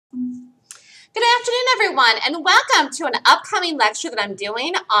everyone, and welcome to an upcoming lecture that I'm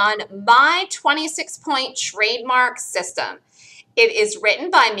doing on my 26-point trademark system. It is written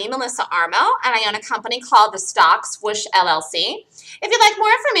by me, Melissa Armo, and I own a company called the Stock Swoosh LLC. If you'd like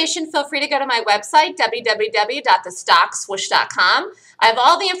more information, feel free to go to my website, www.thestockswoosh.com. I have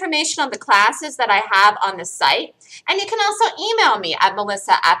all the information on the classes that I have on the site, and you can also email me at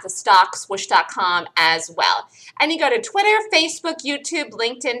melissa@thestockswoosh.com as well. And you go to Twitter, Facebook, YouTube,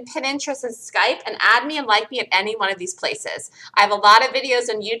 LinkedIn, Pinterest, and Skype, and add me and like me at any one of these places. I have a lot of videos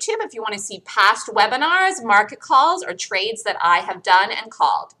on YouTube if you want to see past webinars, market calls, or trades that I have done and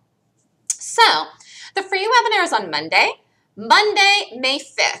called. So, the free webinar is on Monday, May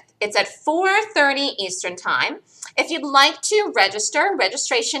 5th. It's at 4:30 Eastern Time. If you'd like to register,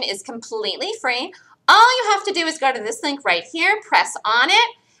 registration is completely free. All you have to do is go to this link right here, press on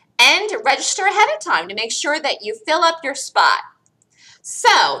it, and register ahead of time to make sure that you fill up your spot.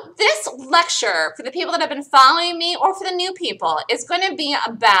 So this lecture, for the people that have been following me or for the new people, is going to be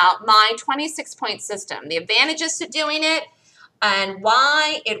about my 26-point system, the advantages to doing it, and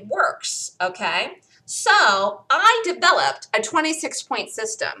why it works, okay? So I developed a 26-point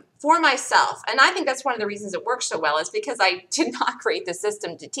system for myself, and I think that's one of the reasons it works so well is because I did not create the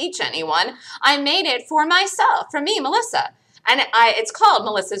system to teach anyone. I made it for myself, for me, Melissa. And it's called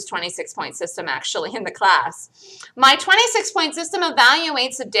Melissa's 26-point system, actually, in the class. My 26-point system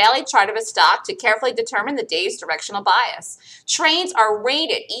evaluates the daily chart of a stock to carefully determine the day's directional bias. Trades are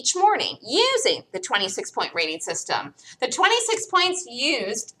rated each morning using the 26-point rating system. The 26 points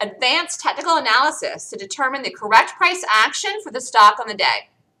used advanced technical analysis to determine the correct price action for the stock on the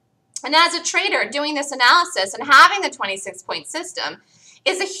day. And as a trader, doing this analysis and having the 26-point system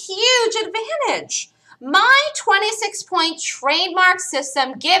is a huge advantage. My 26-point trademark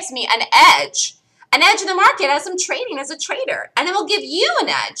system gives me an edge in the market as I'm trading as a trader. And it will give you an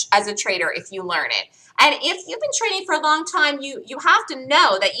edge as a trader if you learn it. And if you've been trading for a long time, you have to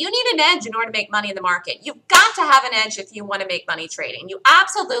know that you need an edge in order to make money in the market. You've got to have an edge if you want to make money trading. You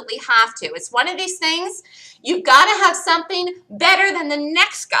absolutely have to. It's one of these things, you've got to have something better than the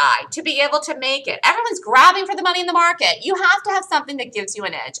next guy to be able to make it. Everyone's grabbing for the money in the market. You have to have something that gives you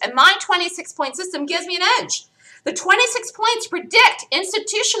an edge. And my 26-point system gives me an edge. The 26 points predict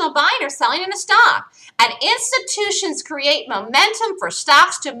institutional buying or selling in a stock. And institutions create momentum for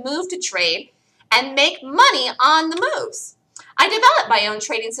stocks to move to trade and make money on the moves. I developed my own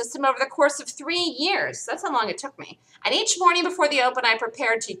trading system over the course of 3 years. That's how long it took me. And each morning before the open, I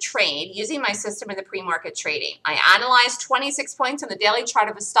prepared to trade using my system in the pre-market trading. I analyzed 26 points on the daily chart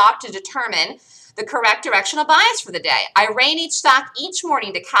of a stock to determine the correct directional bias for the day. I rate each stock each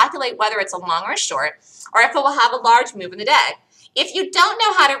morning to calculate whether it's a long or a short, or if it will have a large move in the day. If you don't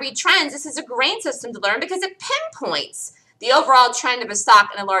know how to read trends, this is a great system to learn because it pinpoints the overall trend of a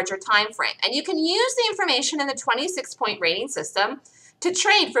stock in a larger time frame. And you can use the information in the 26-point rating system to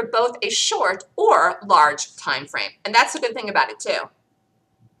trade for both a short or large time frame. And that's a good thing about it too.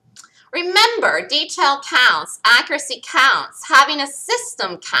 Remember, detail counts, accuracy counts, having a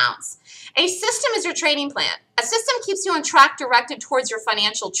system counts. A system is your trading plan. A system keeps you on track directed towards your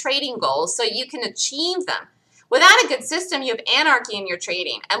financial trading goals so you can achieve them. Without a good system, you have anarchy in your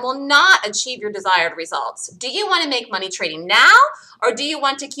trading and will not achieve your desired results. Do you want to make money trading now, or do you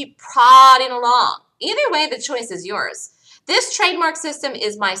want to keep prodding along? Either way, the choice is yours. This trademark system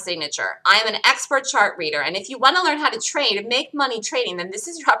is my signature. I am an expert chart reader, and if you want to learn how to trade and make money trading, then this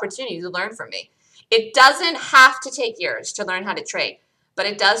is your opportunity to learn from me. It doesn't have to take years to learn how to trade, but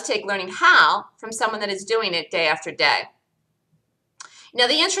it does take learning how from someone that is doing it day after day. Now,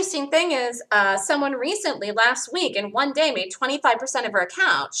 the interesting thing is someone recently, last week, in one day made 25% of her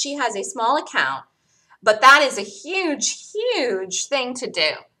account. She has a small account, but that is a huge, huge thing to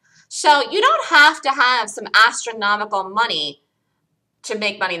do. So you don't have to have some astronomical money to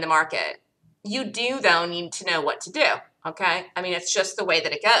make money in the market. You do, though, need to know what to do, okay? I mean, it's just the way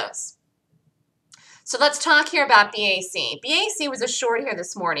that it goes. So let's talk here about BAC. BAC was a short here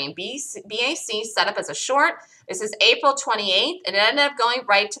this morning. BAC set up as a short. This is April 28th, and it ended up going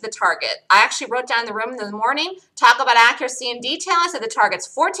right to the target. I actually wrote down the room in the morning, talk about accuracy and detail. I said the target's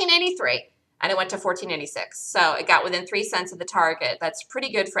 1483, and it went to 1486. So it got within 3 cents of the target. That's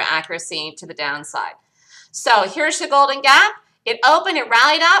pretty good for accuracy to the downside. So here's the golden gap. It opened, it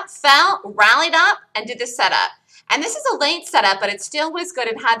rallied up, fell, rallied up, and did the setup. And this is a late setup, but it still was good.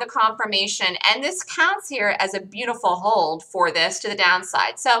 It had the confirmation, and this counts here as a beautiful hold for this to the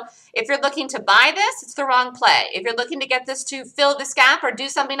downside. So if you're looking to buy this, it's the wrong play. If you're looking to get this to fill this gap or do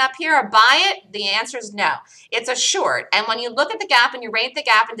something up here or buy it, the answer is no. It's a short. And when you look at the gap and you rate the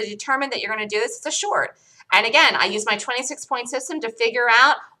gap and to determine that you're going to do this, it's a short. And again, I use my 26-point system to figure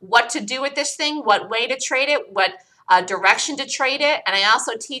out what to do with this thing, what way to trade it, what direction to trade it. And I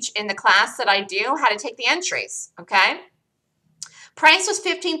also teach in the class that I do how to take the entries, okay? Price was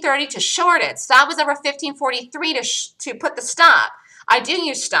 15.30 to short it. Stop was over 15.43 to put the stop. I do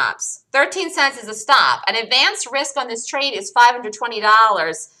use stops. 13 cents is a stop. An advanced risk on this trade is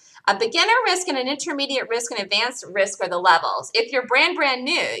 $520. A beginner risk and an intermediate risk and advanced risk are the levels. If you're brand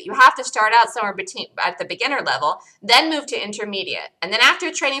new, you have to start out somewhere at the beginner level, then move to intermediate. And then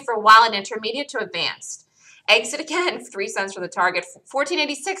after trading for a while, an intermediate to advanced. Exit again, 3 cents for the target,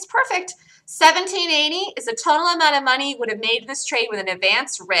 14.86, perfect. 17.80 is the total amount of money you would have made this trade with an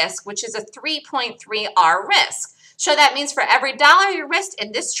advanced risk, which is a 3.3R risk. So that means for every dollar you risked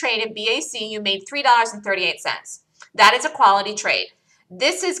in this trade in BAC, you made $3.38. That is a quality trade.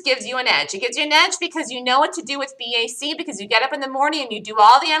 This gives you an edge. It gives you an edge because you know what to do with BAC, because you get up in the morning and you do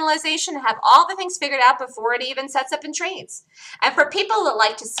all the analyzation and have all the things figured out before it even sets up and trades. And for people that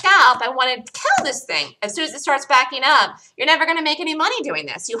like to scalp, I want to kill this thing. As soon as it starts backing up, you're never going to make any money doing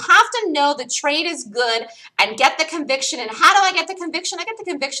this. You have to know the trade is good and get the conviction. And how do I get the conviction? I get the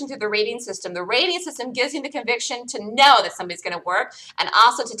conviction through the rating system. The rating system gives you the conviction to know that somebody's going to work and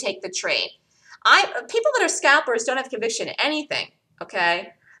also to take the trade. People that are scalpers don't have conviction in anything.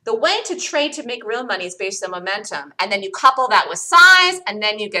 Okay, the way to trade to make real money is based on momentum, and then you couple that with size, and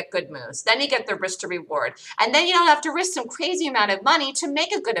then you get good moves. Then you get the risk to reward, and then you don't have to risk some crazy amount of money to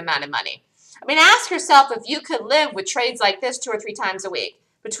make a good amount of money. I mean, ask yourself if you could live with trades like this 2 or 3 times a week,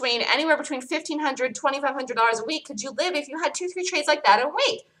 anywhere between $1,500, $2,500 a week. Could you live if you had 2 or 3 trades like that a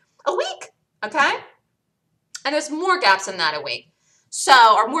week? A week, okay? And there's more gaps in that a week,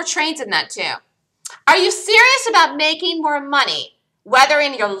 or more trades in that too. Are you serious about making more money? Whether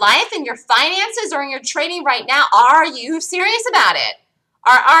in your life, in your finances, or in your trading right now, are you serious about it?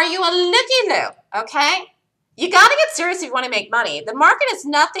 Or are you a looky-loo, okay? You got to get serious if you want to make money. The market is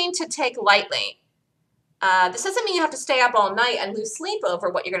nothing to take lightly. This doesn't mean you have to stay up all night and lose sleep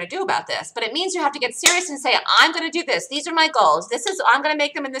over what you're going to do about this, but it means you have to get serious and say, I'm going to do this. These are my goals. I'm going to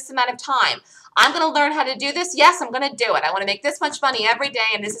make them in this amount of time. I'm going to learn how to do this. Yes, I'm going to do it. I want to make this much money every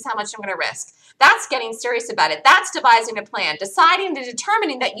day, and this is how much I'm going to risk. That's getting serious about it. That's devising a plan,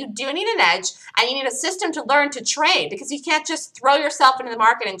 determining that you do need an edge, and you need a system to learn to trade, because you can't just throw yourself into the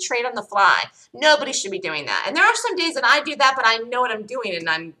market and trade on the fly. Nobody should be doing that. And there are some days that I do that, but I know what I'm doing, and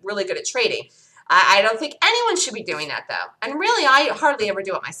I'm really good at trading. I don't think anyone should be doing that, though. And really, I hardly ever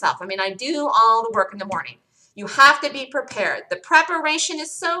do it myself. I mean, I do all the work in the morning. You have to be prepared. The preparation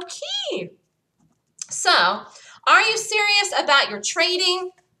is so key. So, are you serious about your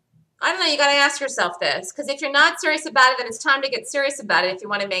trading? I don't know, you got to ask yourself this, because if you're not serious about it, then it's time to get serious about it if you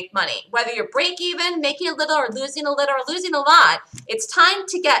want to make money. Whether you're break even, making a little, or losing a lot, it's time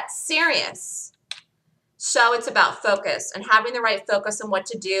to get serious. So it's about focus and having the right focus on what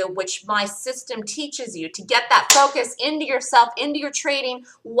to do, which my system teaches you to get that focus into yourself, into your trading,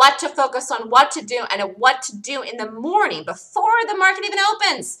 what to focus on, what to do, and what to do in the morning before the market even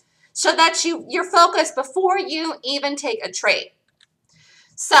opens, so that you're focused before you even take a trade.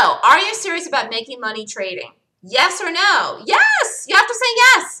 So, are you serious about making money trading? Yes or no? Yes! You have to say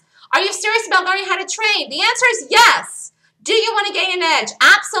yes. Are you serious about learning how to trade? The answer is yes. Do you want to gain an edge?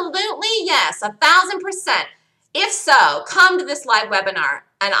 Absolutely yes, 1,000%. If so, come to this live webinar,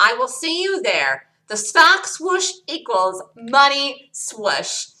 and I will see you there. The stock swoosh equals money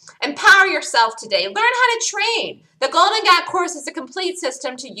swoosh. Empower yourself today. Learn how to trade. The Golden Gap course is a complete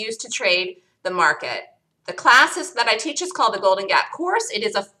system to use to trade the market. The classes that I teach is called the Golden Gap course. It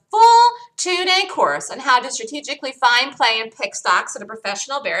is a full 2-day course on how to strategically find, play, and pick stocks at a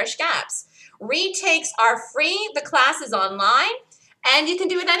professional bearish gaps. Retakes are free. The class is online, and you can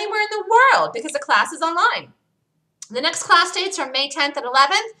do it anywhere in the world because the class is online. The next class dates are May 10th and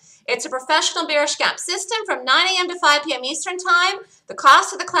 11th. It's a professional bearish gap system from 9 a.m. to 5 p.m. Eastern Time. The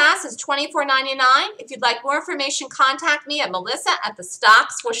cost of the class is $24.99. If you'd like more information, contact me at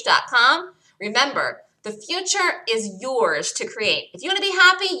melissa@thestockswoosh.com. Remember, the future is yours to create. If you want to be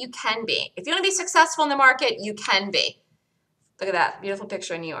happy, you can be. If you want to be successful in the market, you can be. Look at that beautiful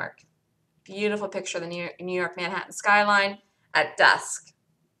picture of New York. Beautiful picture of the New York Manhattan skyline at dusk.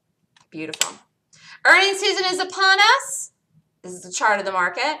 Beautiful. Earnings season is upon us. This is the chart of the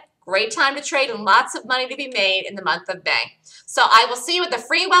market. Great time to trade and lots of money to be made in the month of May. So I will see you at the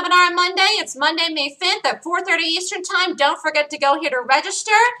free webinar on Monday. It's Monday, May 5th at 4:30 Eastern Time. Don't forget to go here to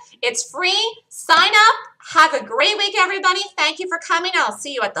register. It's free. Sign up. Have a great week, everybody. Thank you for coming. I'll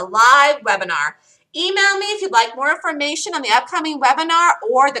see you at the live webinar. Email me if you'd like more information on the upcoming webinar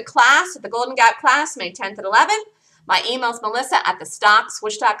or the class, the Golden Gap class, May 10th and 11th. My email is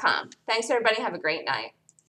melissa@thestockswoosh.com. Thanks, everybody. Have a great night.